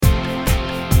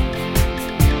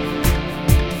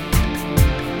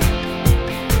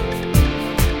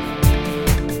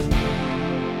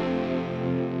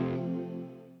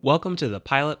Welcome to the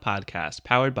Pilot Podcast,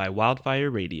 powered by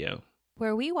Wildfire Radio,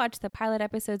 where we watch the pilot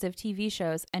episodes of TV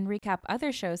shows and recap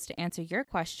other shows to answer your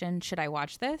question, should I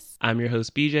watch this? I'm your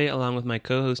host BJ, along with my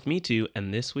co-host Me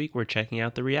and this week we're checking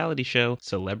out the reality show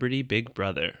Celebrity Big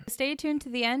Brother. Stay tuned to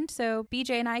the end so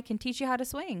BJ and I can teach you how to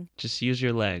swing. Just use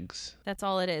your legs. That's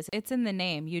all it is. It's in the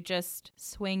name. You just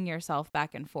swing yourself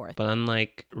back and forth. But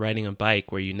unlike riding a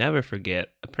bike where you never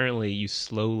forget, apparently you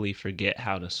slowly forget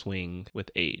how to swing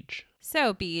with age.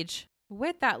 So, Beej,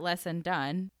 with that lesson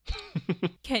done,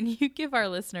 can you give our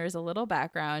listeners a little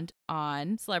background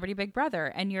on Celebrity Big Brother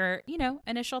and your,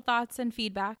 initial thoughts and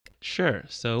feedback? Sure.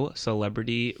 So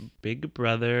Celebrity Big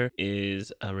Brother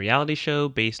is a reality show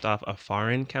based off a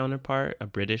foreign counterpart, a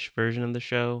British version of the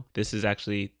show. This is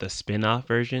actually the spin-off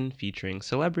version featuring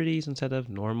celebrities instead of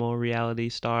normal reality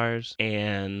stars.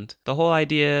 And the whole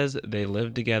idea is they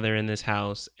live together in this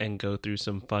house and go through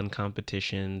some fun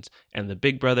competitions. And the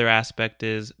Big Brother aspect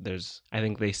is I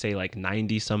think they say like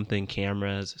 90 something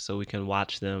cameras, so we can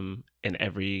watch them in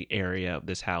every area of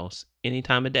this house any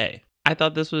time of day. I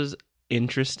thought this was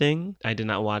interesting. I did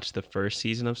not watch the first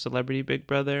season of Celebrity Big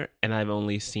Brother, and I've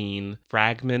only seen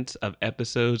fragments of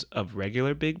episodes of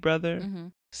regular Big Brother. Mm-hmm.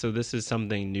 So this is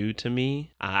something new to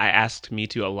me. I asked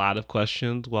a lot of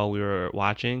questions while we were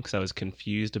watching because I was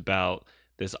confused about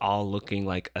this all looking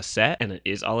like a set, and it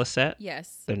is all a set.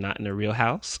 Yes. They're not in a real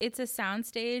house. It's a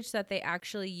soundstage that they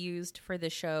actually used for the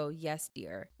show Yes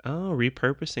Dear. Oh,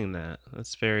 repurposing that.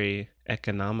 That's very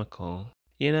economical.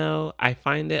 I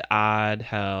find it odd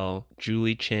how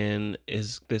Julie Chen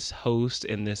is this host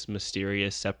in this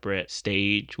mysterious separate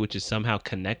stage, which is somehow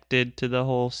connected to the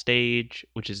whole stage,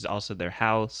 which is also their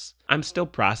house. I'm still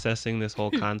processing this whole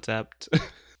concept.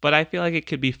 But I feel like it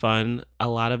could be fun. A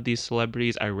lot of these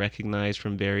celebrities I recognize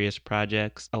from various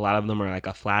projects. A lot of them are like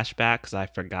a flashback because I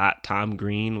forgot Tom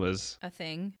Green was a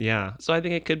thing. Yeah. So I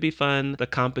think it could be fun. The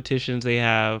competitions they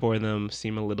have for them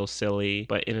seem a little silly,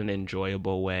 but in an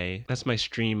enjoyable way. That's my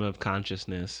stream of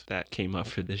consciousness that came up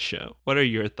for this show. What are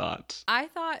your thoughts? I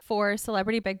thought for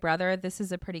Celebrity Big Brother, this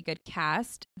is a pretty good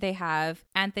cast. They have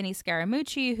Anthony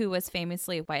Scaramucci, who was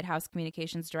famously White House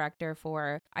communications director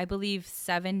for, I believe,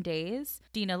 7 days.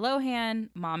 Dina Lohan,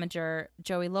 momager,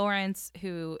 Joey Lawrence,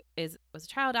 who was a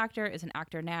child actor, is an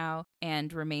actor now,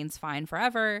 and remains fine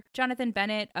forever. Jonathan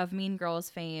Bennett of Mean Girls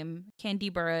fame. Candy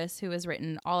Burris, who has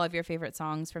written all of your favorite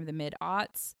songs from the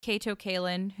mid-aughts. Kato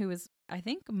Kaelin, who is, I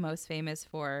think, most famous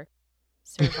for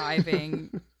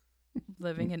surviving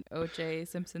living in O.J.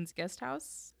 Simpson's guest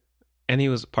house. And he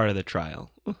was part of the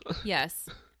trial. Yes.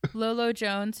 Lolo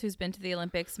Jones, who's been to the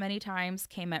Olympics many times,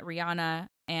 came at Rihanna,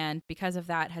 and because of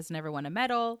that has never won a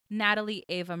medal. Natalie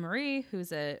Ava Marie,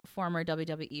 who's a former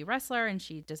WWE wrestler, and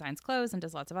she designs clothes and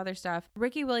does lots of other stuff.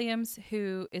 Ricky Williams,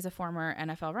 who is a former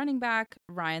NFL running back.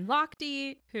 Ryan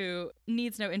Lochte, who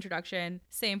needs no introduction.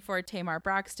 Same for Tamar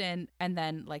Braxton. And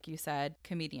then, like you said,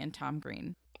 comedian Tom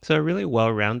Green. So a really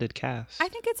well-rounded cast. I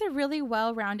think it's a really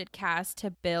well-rounded cast to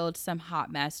build some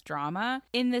hot mess drama.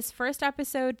 In this first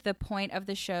episode, the point of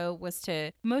the show was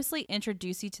to mostly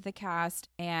introduce you to the cast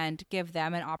and give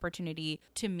them an opportunity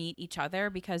to meet each other,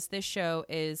 because this show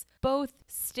is both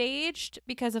staged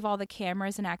because of all the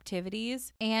cameras and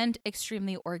activities and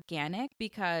extremely organic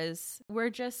because we're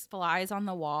just flies on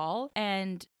the wall.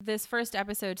 And this first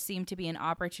episode seemed to be an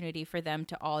opportunity for them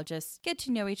to all just get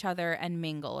to know each other and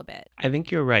mingle a bit. I think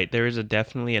you're right. There is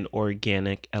definitely an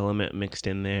organic element mixed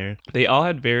in there. They all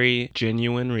had very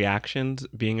genuine reactions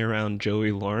being around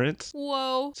Joey Lawrence.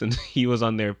 Whoa. Since he was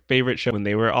on their favorite show when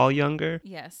they were all younger.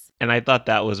 Yes. And I thought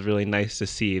that was really nice to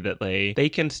see that they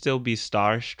can still be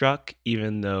starstruck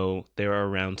even though they're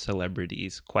around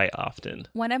celebrities quite often.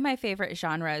 One of my favorite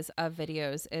genres of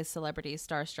videos is celebrities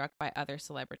starstruck by other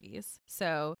celebrities.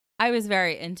 So I was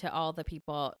very into all the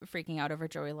people freaking out over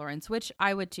Joey Lawrence, which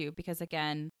I would too, because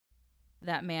again,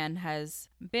 that man has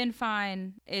been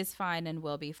fine, is fine, and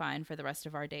will be fine for the rest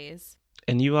of our days.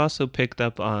 And you also picked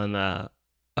up on a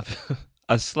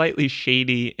slightly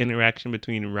shady interaction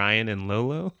between Ryan and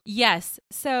Lolo. Yes.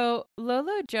 So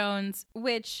Lolo Jones,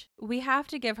 which we have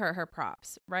to give her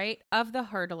props, right? Of the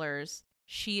hurdlers,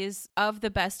 she is of the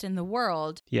best in the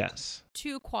world. Yes.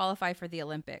 To qualify for the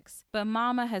Olympics. But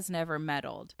Mama has never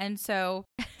medaled. And so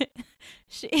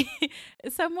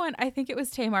someone, I think it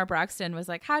was Tamar Braxton, was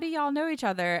like, how do y'all know each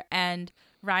other? And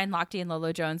Ryan Lochte and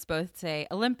Lolo Jones both say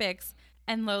Olympics.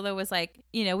 And Lola was like,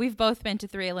 we've both been to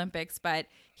 3 Olympics, but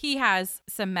he has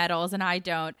some medals and I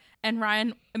don't. And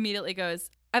Ryan immediately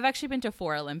goes, I've actually been to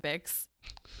 4 Olympics.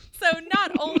 So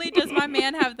not only does my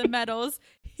man have the medals,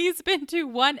 he's been to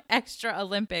 1 extra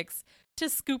Olympics to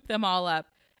scoop them all up.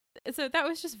 So that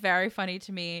was just very funny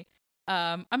to me.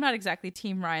 I'm not exactly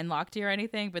Team Ryan Lochte or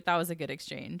anything, but that was a good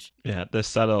exchange. Yeah, the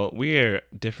subtle, we're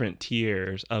different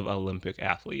tiers of Olympic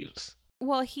athletes.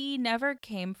 Well, he never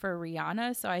came for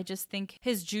Rihanna, so I just think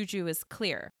his juju is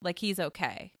clear. Like, he's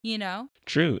okay, you know?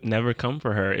 True, never come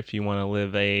for her if you want to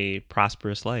live a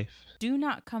prosperous life. Do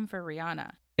not come for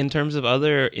Rihanna. In terms of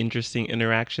other interesting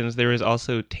interactions, there is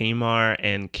also Tamar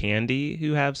and Candy,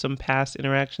 who have some past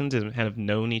interactions and have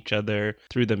known each other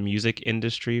through the music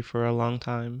industry for a long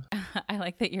time. I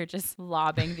like that you're just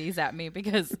lobbing these at me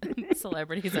because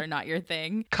celebrities are not your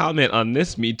thing. Comment on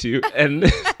this, me too, and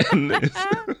this, and this.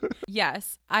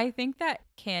 Yes, I think that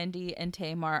Candy and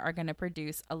Tamar are going to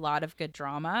produce a lot of good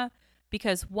drama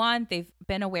because, one, they've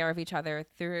been aware of each other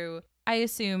through, I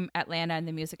assume, Atlanta and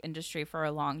the music industry for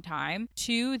a long time.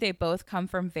 Two, they both come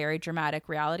from very dramatic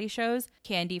reality shows.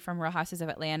 Candy from Real Houses of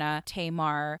Atlanta,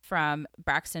 Tamar from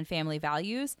Braxton Family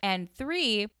Values. And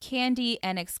three, Candy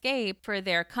and Escape for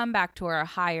their comeback tour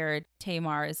hired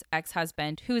Tamar's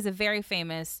ex-husband, who is a very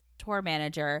famous tour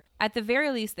manager. At the very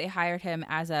least, they hired him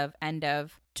as of end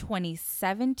of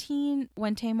 2017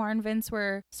 when Tamar and Vince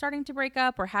were starting to break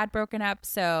up or had broken up.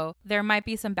 So there might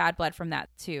be some bad blood from that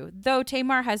too. Though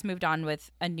Tamar has moved on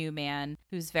with a new man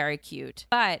who's very cute.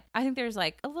 But I think there's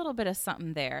like a little bit of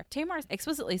something there. Tamar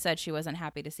explicitly said she wasn't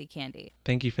happy to see Candy.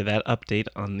 Thank you for that update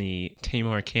on the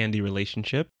Tamar-Candy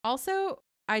relationship. Also,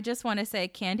 I just want to say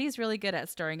Candy's really good at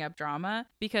stirring up drama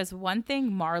because one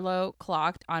thing Marlo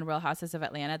clocked on Real Houses of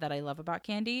Atlanta that I love about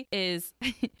Candy is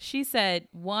she said,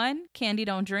 one, Candy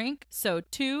don't drink. So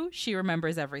two, she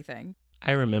remembers everything.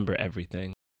 I remember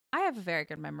everything. I have a very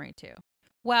good memory too.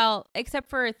 Well, except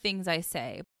for things I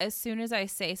say. As soon as I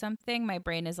say something, my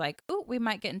brain is like, oh, we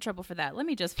might get in trouble for that. Let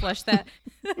me just flush that.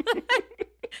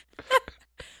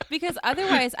 Because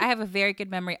otherwise I have a very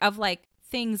good memory of like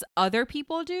things other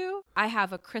people do. I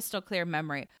have a crystal clear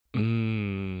memory.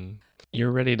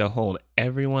 You're ready to hold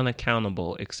everyone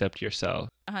accountable except yourself.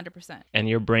 100%. And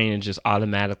your brain is just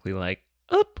automatically like,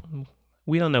 oh,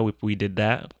 we don't know if we did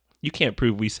that. You can't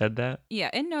prove we said that.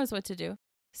 Yeah, it knows what to do.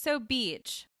 So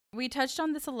beach. We touched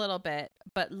on this a little bit,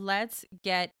 but let's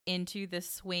get into the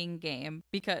swing game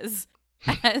because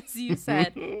as you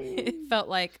said, it felt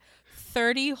like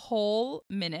 30 whole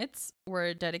minutes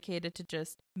were dedicated to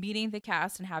just meeting the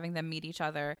cast and having them meet each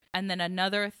other. And then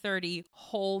another 30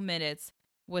 whole minutes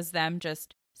was them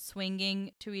just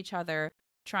swinging to each other,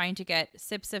 trying to get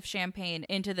sips of champagne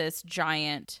into this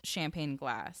giant champagne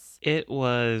glass. It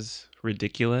was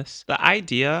ridiculous. The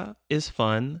idea is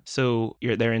fun. So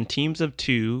they're in teams of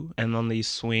two and on these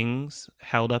swings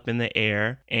held up in the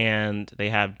air, and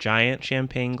they have giant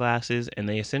champagne glasses, and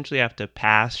they essentially have to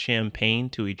pass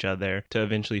champagne to each other to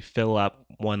eventually fill up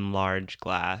one large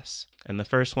glass. And the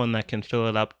first one that can fill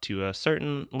it up to a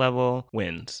certain level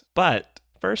wins. But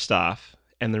first off,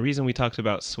 and the reason we talked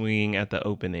about swinging at the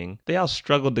opening, they all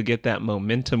struggled to get that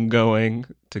momentum going,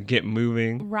 to get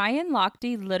moving. Ryan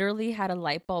Lochte literally had a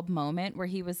light bulb moment where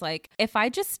he was like, if I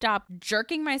just stop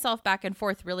jerking myself back and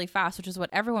forth really fast, which is what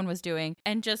everyone was doing,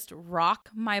 and just rock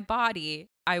my body,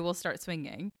 I will start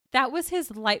swinging. That was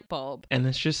his light bulb. And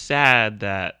it's just sad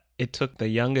that it took the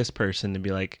youngest person to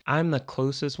be like, I'm the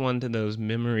closest one to those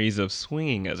memories of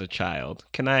swinging as a child.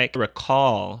 Can I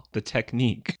recall the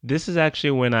technique? This is actually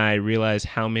when I realized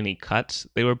how many cuts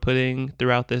they were putting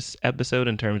throughout this episode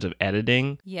in terms of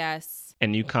editing. Yes.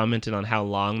 And you commented on how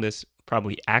long this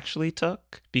probably actually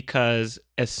took, because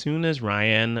as soon as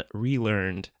Ryan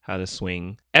relearned how to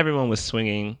swing, everyone was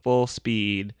swinging full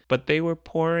speed, but they were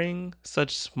pouring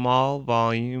such small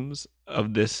volumes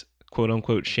of this quote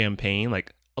unquote champagne,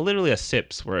 like literally a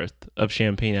sip's worth of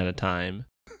champagne at a time.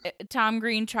 Tom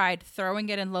Green tried throwing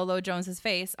it in Lolo Jones's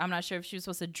face. I'm not sure if she was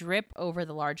supposed to drip over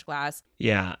the large glass.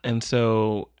 Yeah, and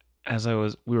so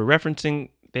we were referencing,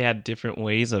 they had different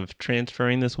ways of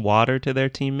transferring this water to their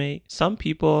teammate. Some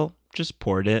people just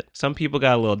poured it. Some people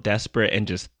got a little desperate and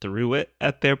just threw it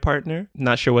at their partner.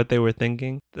 Not sure what they were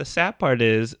thinking. The sad part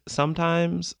is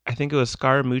sometimes, I think it was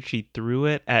Scaramucci threw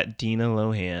it at Dina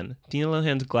Lohan. Dina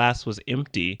Lohan's glass was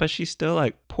empty, but she still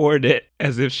like poured it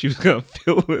as if she was going to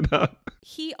fill it up.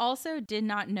 He also did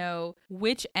not know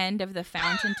which end of the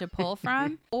fountain to pull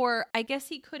from, or I guess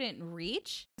he couldn't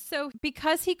reach. So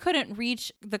because he couldn't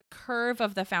reach the curve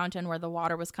of the fountain where the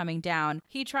water was coming down,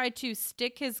 he tried to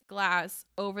stick his glass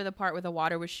over the part where the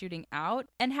water was shooting out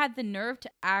and had the nerve to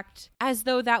act as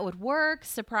though that would work,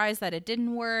 surprised that it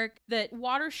didn't work, that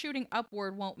water shooting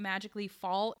upward won't magically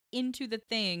fall into the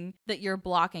thing that you're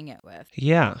blocking it with.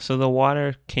 Yeah, so the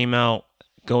water came out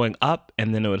going up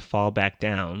and then it would fall back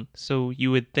down. So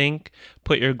you would think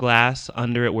put your glass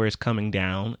under it where it's coming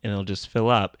down and it'll just fill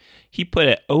up. He put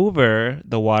it over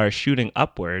the water shooting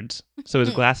upwards. So his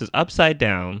glass is upside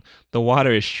down, the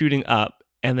water is shooting up,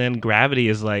 and then gravity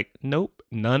is like, nope,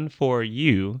 none for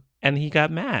you. And he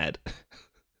got mad.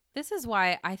 This is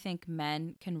why I think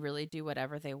men can really do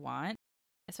whatever they want,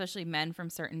 especially men from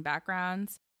certain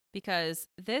backgrounds, because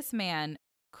this man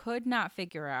could not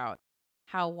figure out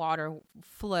how water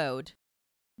flowed,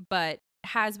 but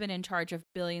has been in charge of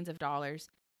billions of dollars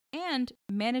and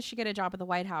managed to get a job at the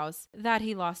White House that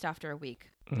he lost after a week.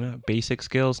 Basic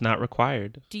skills not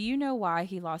required. Do you know why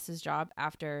he lost his job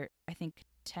after, I think,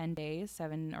 10 days,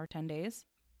 7 or 10 days?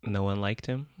 No one liked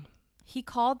him. He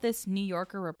called this New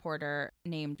Yorker reporter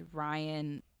named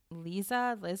Ryan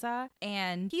Liza,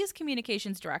 and he's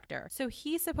communications director. So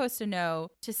he's supposed to know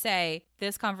to say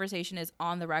this conversation is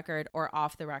on the record or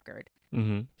off the record.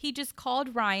 Mm-hmm. He just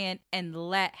called Ryan and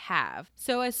let have.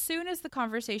 So as soon as the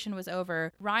conversation was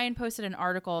over, Ryan posted an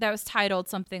article that was titled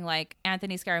something like,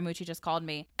 Anthony Scaramucci just called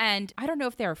me. And I don't know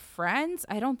if they're friends.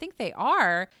 I don't think they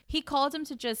are. He called him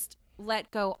to just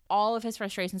let go all of his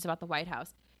frustrations about the White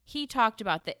House. He talked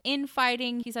about the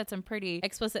infighting. He said some pretty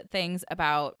explicit things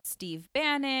about Steve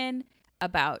Bannon,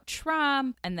 about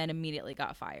Trump, and then immediately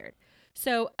got fired.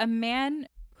 So a man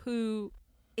who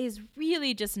is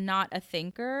really just not a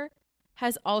thinker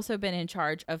has also been in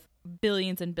charge of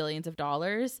billions and billions of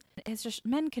dollars. It's just,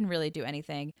 men can really do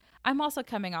anything. I'm also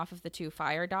coming off of the 2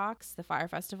 Fyre docs, the Fyre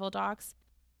Festival docs.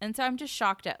 And so I'm just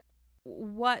shocked at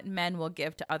what men will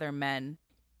give to other men.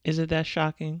 Is it that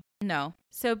shocking? No.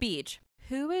 So Beach,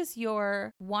 who is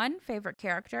your 1 favorite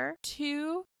character,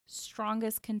 2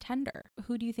 strongest contender?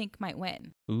 Who do you think might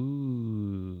win?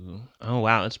 Ooh. Oh,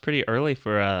 wow. It's pretty early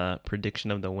for a prediction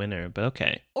of the winner, but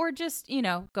okay. Or just,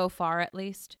 go far at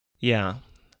least. Yeah.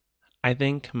 I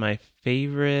think my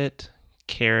favorite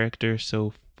character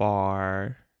so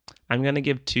far, I'm going to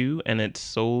give 2, and it's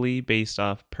solely based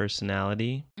off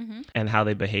personality and how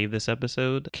they behave this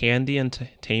episode. Candy and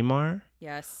Tamar.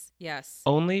 Yes.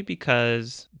 Only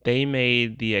because they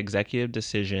made the executive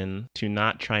decision to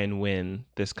not try and win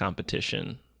this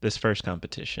competition, this first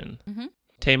competition. Mm-hmm.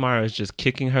 Tamar was just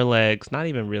kicking her legs, not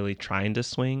even really trying to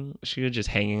swing. She was just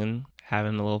hanging,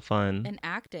 having a little fun. And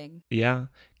acting. Yeah.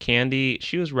 Candy,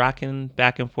 she was rocking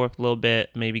back and forth a little bit,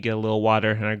 maybe get a little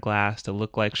water in her glass to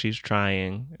look like she's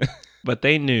trying. But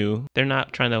they knew they're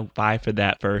not trying to vie for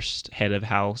that first head of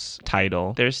house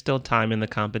title. There's still time in the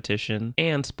competition.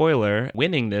 And spoiler,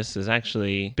 winning this is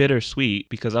actually bittersweet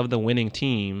because of the winning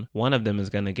team, one of them is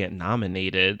going to get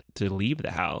nominated to leave the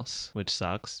house, which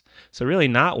sucks. So really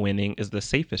not winning is the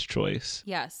safest choice.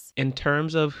 Yes. In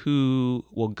terms of who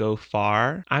will go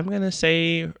far, I'm going to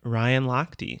say Ryan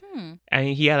Lochte. I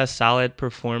mean, he had a solid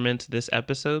performance this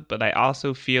episode, but I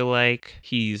also feel like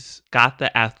he's got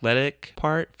the athletic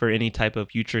part for any type of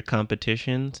future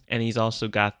competitions, and he's also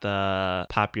got the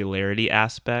popularity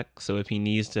aspect. So if he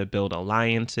needs to build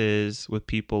alliances with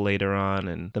people later on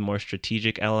and the more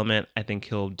strategic element, I think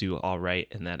he'll do all right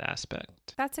in that aspect.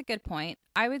 That's a good point.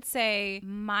 I would say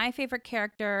my favorite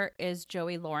character is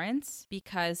Joey Lawrence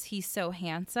because he's so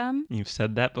handsome. You've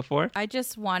said that before? I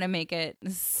just want to make it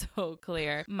so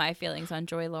clear my feelings on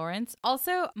Joey Lawrence.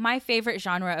 Also, my favorite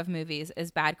genre of movies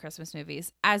is bad Christmas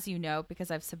movies, as you know,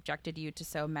 because I've subjected you to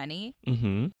so many.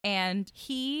 Mm-hmm. And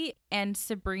he and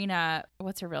Sabrina,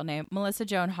 what's her real name? Melissa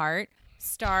Joan Hart,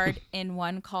 starred in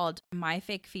one called My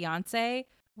Fake Fiancé,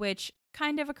 which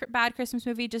kind of a bad Christmas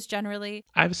movie just generally.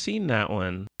 I've seen that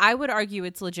one. I would argue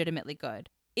it's legitimately good.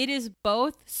 It is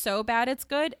both so bad it's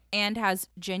good and has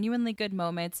genuinely good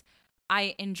moments.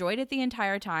 I enjoyed it the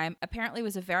entire time. Apparently it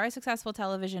was a very successful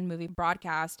television movie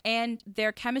broadcast, and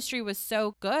their chemistry was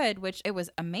so good, which it was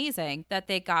amazing that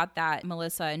they got that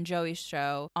Melissa and Joey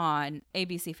show on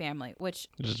ABC Family, which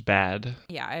is bad.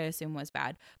 Yeah, I assume was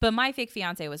bad. But My Fake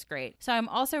Fiancé was great. So I'm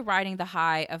also riding the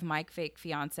high of My Fake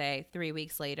Fiancé 3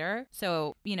 weeks later.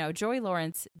 So, Joey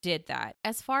Lawrence did that.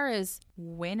 As far as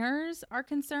winners are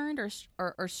concerned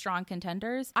or strong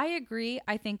contenders, I agree.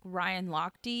 I think Ryan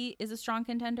Lochte is a strong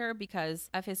contender because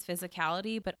of his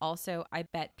physicality, but also I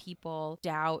bet people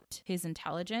doubt his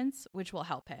intelligence, which will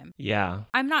help him. Yeah.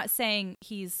 I'm not saying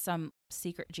he's some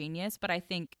secret genius, but I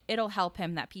think it'll help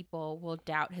him that people will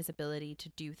doubt his ability to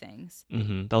do things.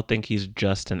 Mm-hmm. They'll think he's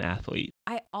just an athlete.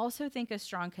 I also think a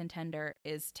strong contender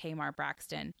is Tamar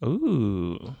Braxton.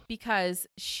 Ooh. Because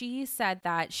she said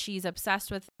that she's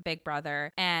obsessed with Big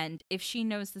Brother, and if she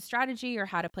knows the strategy or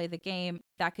how to play the game,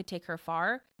 that could take her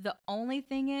far. The only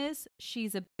thing is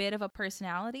she's a bit of a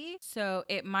personality, so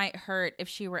it might hurt if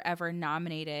she were ever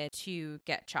nominated to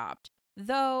get chopped.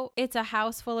 though it's a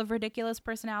house full of ridiculous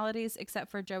personalities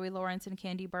except for Joey Lawrence and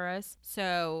Candy Burruss.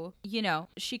 So,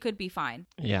 she could be fine.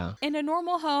 Yeah. In a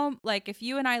normal home, like if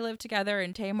you and I lived together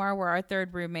and Tamar were our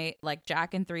third roommate, like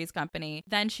Jack and Three's company,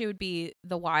 then she would be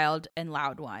the wild and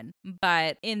loud one.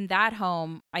 But in that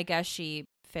home, I guess she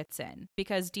fits in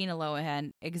because Dina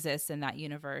Lohan exists in that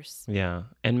universe. Yeah.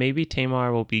 And maybe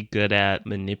Tamar will be good at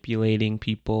manipulating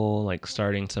people, like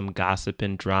starting some gossip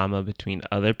and drama between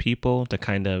other people to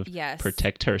kind of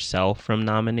protect herself from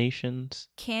nominations.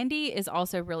 Candy is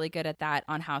also really good at that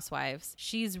on Housewives.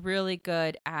 She's really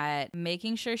good at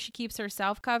making sure she keeps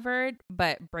herself covered,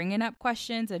 but bringing up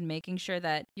questions and making sure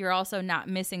that you're also not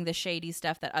missing the shady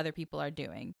stuff that other people are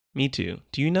doing. Me too.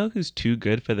 Do you know who's too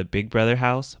good for the Big Brother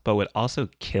house, but would also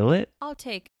kill it? I'll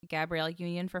take Gabrielle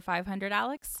Union for 500,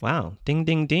 Alex. Wow. Ding,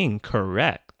 ding, ding.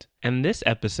 Correct. And this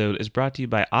episode is brought to you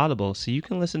by Audible, so you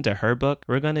can listen to her book,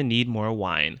 We're Gonna Need More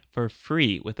Wine, for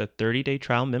free with a 30-day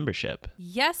trial membership.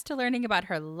 Yes, to learning about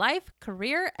her life,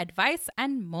 career, advice,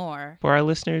 and more. For our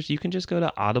listeners, you can just go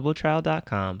to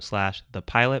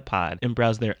audibletrial.com/thepilotpod and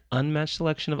browse their unmatched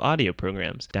selection of audio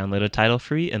programs. Download a title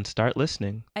free and start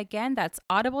listening. Again, that's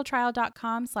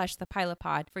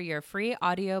audibletrial.com/thepilotpod for your free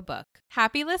audiobook.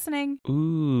 Happy listening.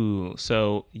 Ooh,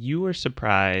 so you were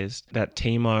surprised that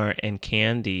Tamar and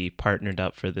Candy partnered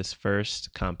up for this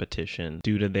first competition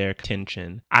due to their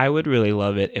tension. I would really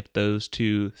love it if those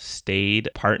two stayed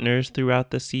partners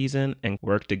throughout the season and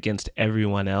worked against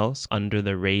everyone else under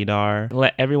the radar.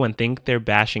 Let everyone think they're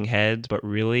bashing heads, but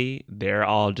really they're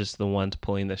all just the ones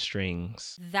pulling the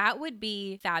strings. That would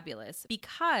be fabulous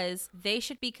because they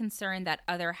should be concerned that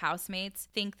other housemates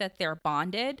think that they're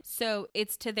bonded. So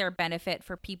it's to their benefit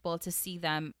for people to see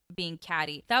them being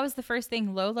catty. That was the first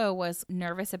thing Lolo was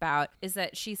nervous about, is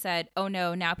that she said, oh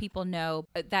no, now people know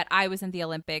that I was in the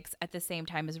Olympics at the same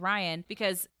time as Ryan,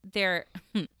 because they're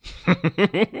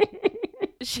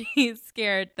she's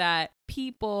scared that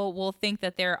people will think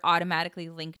that they're automatically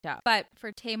linked up. But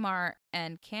for Tamar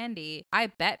and Candy, I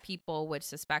bet people would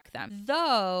suspect them.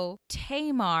 Though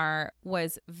Tamar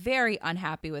was very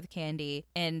unhappy with Candy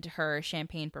and her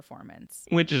champagne performance.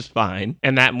 Which is fine.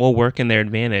 And that will work in their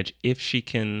advantage if she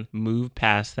can move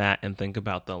past that and think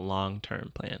about the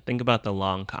long-term plan. Think about the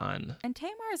long con. And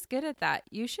Tamar is good at that.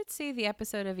 You should see the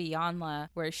episode of Iyanla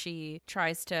where she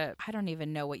tries to, I don't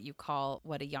even know what you call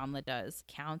what Iyanla does.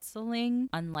 Counseling,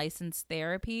 unlicensed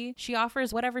therapy. She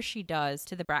offers whatever she does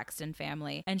to the Braxton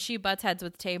family, and she butts heads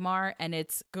with Tamar, and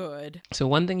it's good. So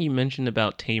one thing you mentioned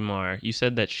about Tamar, you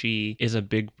said that she is a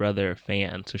Big Brother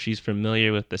fan, so she's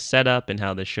familiar with the setup and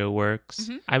how the show works.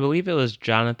 Mm-hmm. I believe it was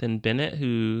Jonathan Bennett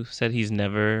who said he's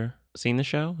never seen the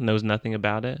show, knows nothing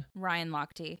about it. Ryan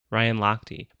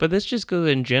Lochte. But this just goes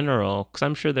in general, because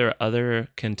I'm sure there are other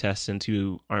contestants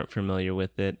who aren't familiar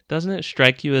with it. Doesn't it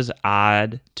strike you as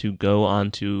odd to go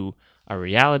onto a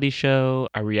reality show,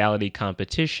 a reality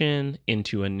competition,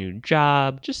 into a new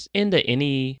job, just into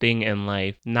anything in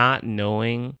life, not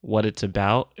knowing what it's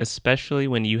about, especially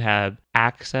when you have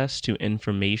access to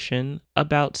information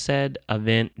about said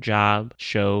event, job,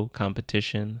 show,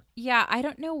 competition? Yeah, I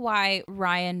don't know why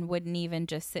Ryan wouldn't even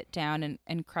just sit down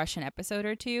and crush an episode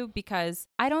or two, because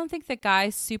I don't think the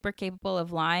guy's super capable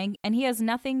of lying, and he has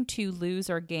nothing to lose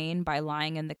or gain by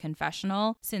lying in the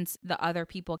confessional since the other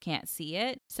people can't see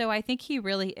it. So I think he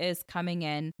really is coming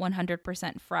in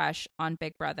 100% fresh on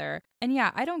Big Brother. And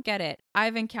yeah, I don't get it.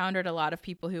 I've encountered a lot of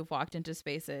people who've walked into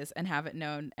spaces and haven't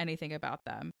known anything about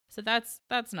them. So that's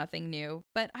nothing new,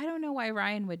 but I don't know why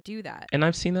Ryan would do that. And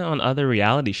I've seen that on other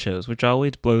reality shows, which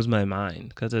always blows my mind,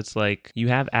 because it's like you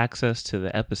have access to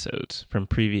the episodes from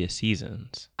previous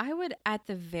seasons. I would, at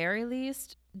the very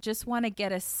least, just want to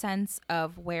get a sense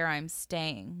of where I'm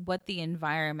staying, what the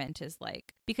environment is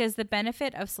like. Because the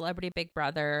benefit of Celebrity Big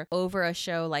Brother over a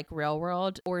show like Real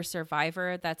World or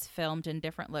Survivor that's filmed in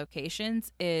different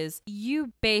locations is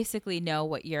you basically know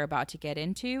what you're about to get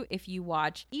into if you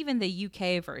watch even the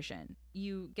UK version.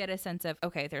 You get a sense of,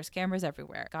 okay, there's cameras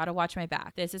everywhere. Gotta watch my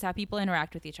back. This is how people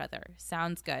interact with each other.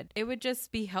 Sounds good. It would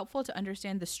just be helpful to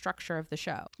understand the structure of the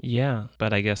show. Yeah,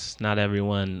 but I guess not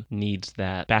everyone needs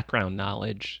that background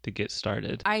knowledge to get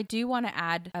started. I do want to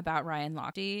add about Ryan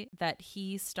Lochte that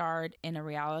he starred in a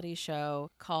reality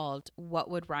show called What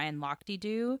Would Ryan Lochte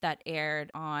Do that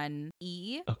aired on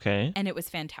E! Okay. And it was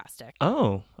fantastic.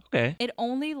 Oh, okay. It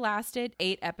only lasted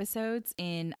 8 episodes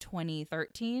in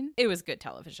 2013. It was good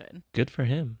television. Good for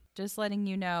him. Just letting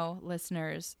you know,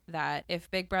 listeners, that if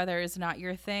Big Brother is not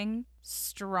your thing,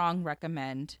 strong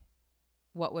recommend.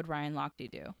 what would Ryan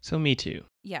Lochte do? So me too.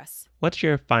 Yes. What's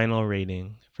your final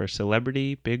rating for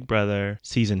Celebrity Big Brother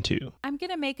Season 2? I'm going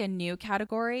to make a new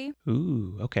category.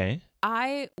 Ooh, okay.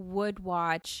 I would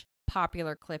watch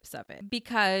popular clips of it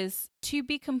because, to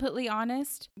be completely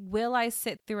honest, will I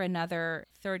sit through another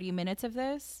 30 minutes of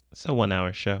this? It's a 1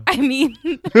 hour show. I mean,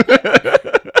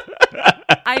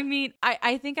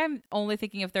 I think I'm only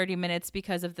thinking of 30 minutes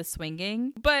because of the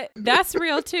swinging, but that's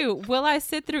real too. Will I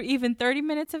sit through even 30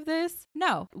 minutes of this?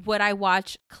 No. Would I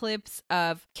watch clips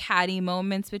of catty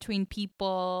moments between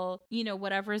people,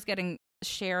 whatever is getting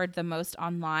shared the most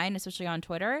online, especially on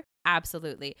Twitter?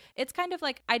 Absolutely. It's kind of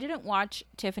like I didn't watch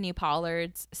Tiffany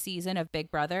Pollard's season of Big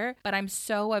Brother, but I'm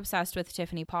so obsessed with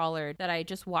Tiffany Pollard that I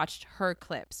just watched her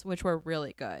clips, which were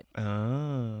really good.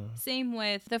 Oh. Same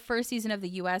with the first season of the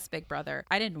US Big Brother.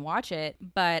 I didn't watch it,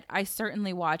 but I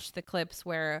certainly watched the clips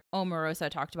where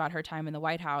Omarosa talked about her time in the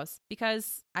White House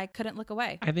because I couldn't look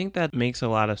away. I think that makes a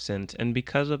lot of sense. And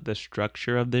because of the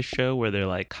structure of this show where they're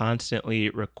like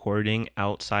constantly recording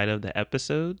outside of the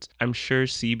episodes, I'm sure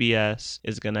CBS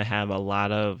is going to have a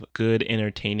lot of good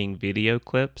entertaining video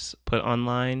clips put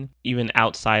online, even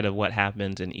outside of what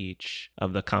happens in each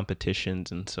of the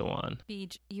competitions and so on.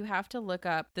 Beej, you have to look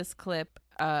up this clip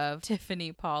of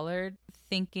Tiffany Pollard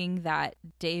thinking that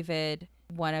David,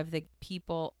 one of the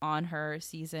people on her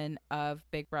season of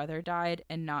Big Brother, died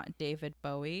and not David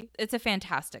Bowie. It's a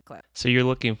fantastic clip. So you're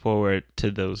looking forward to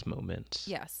those moments.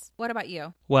 Yes. What about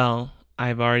you? Well,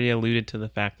 I've already alluded to the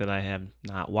fact that I have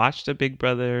not watched a Big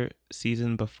Brother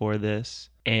season before this,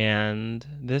 and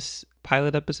this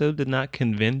pilot episode did not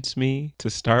convince me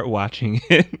to start watching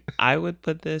it. I would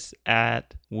put this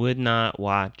at would not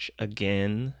watch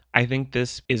again. I think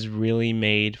this is really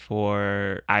made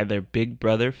for either Big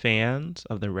Brother fans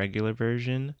of the regular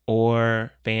version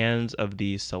or fans of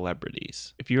these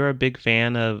celebrities. If you're a big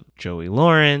fan of Joey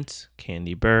Lawrence,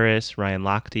 Candy Burris, Ryan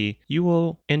Lochte, you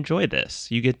will enjoy this.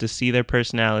 You get to see their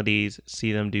personalities,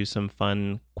 see them do some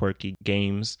fun, quirky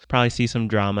games, probably see some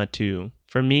drama too.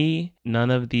 For me,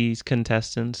 none of these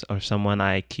contestants are someone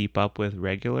I keep up with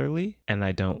regularly, and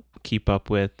I don't keep up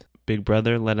with Big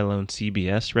Brother, let alone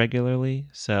CBS regularly.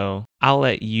 So I'll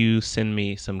let you send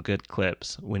me some good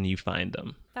clips when you find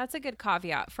them. That's a good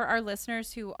caveat for our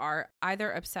listeners who are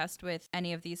either obsessed with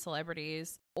any of these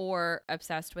celebrities or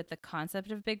obsessed with the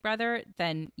concept of Big Brother.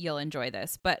 Then you'll enjoy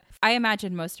this. But I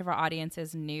imagine most of our audience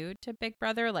is new to Big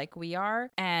Brother like we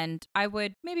are. And I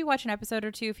would maybe watch an episode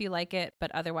or two if you like it,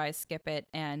 but otherwise skip it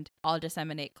and I'll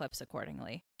disseminate clips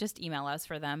accordingly. Just email us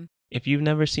for them. If you've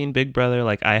never seen Big Brother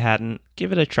like I hadn't,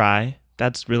 give it a try.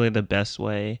 That's really the best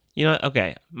way. You know what?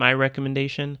 Okay, my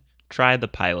recommendation, try the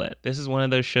pilot. This is one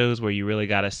of those shows where you really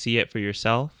got to see it for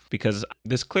yourself because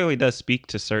this clearly does speak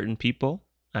to certain people.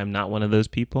 I'm not one of those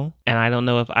people. And I don't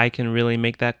know if I can really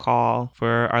make that call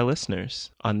for our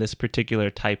listeners on this particular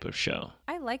type of show.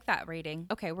 I like that rating.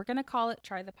 Okay, we're going to call it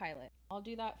Try the Pilot. I'll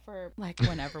do that for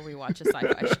whenever we watch a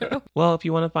sci-fi show. Well, if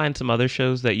you want to find some other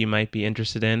shows that you might be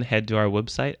interested in, head to our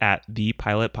website at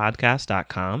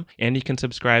thepilotpodcast.com, and you can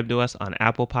subscribe to us on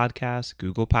Apple Podcasts,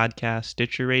 Google Podcasts,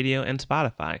 Stitcher Radio, and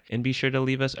Spotify. And be sure to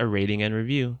leave us a rating and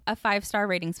review. A 5-star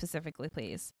rating specifically,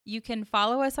 please. You can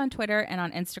follow us on Twitter and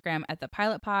on Instagram at The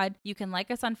Pilot Pod. You can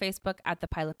like us on Facebook at The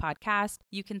Pilot Podcast.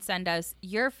 You can send us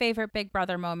your favorite Big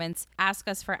Brother moments, ask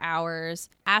us for ours,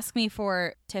 ask me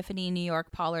for Tiffany New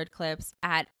York Pollard clips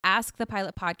at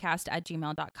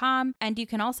askthepilotpodcast@gmail.com. And you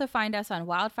can also find us on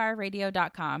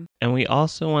wildfireradio.com. And we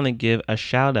also want to give a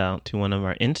shout out to one of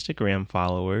our Instagram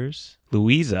followers,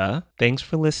 Louisa. Thanks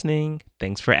for listening.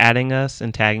 Thanks for adding us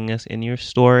and tagging us in your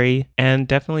story. And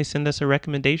definitely send us a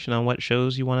recommendation on what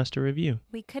shows you want us to review.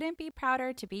 We couldn't be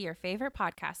prouder to be your favorite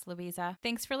podcast, Louisa.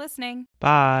 Thanks for listening.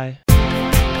 Bye.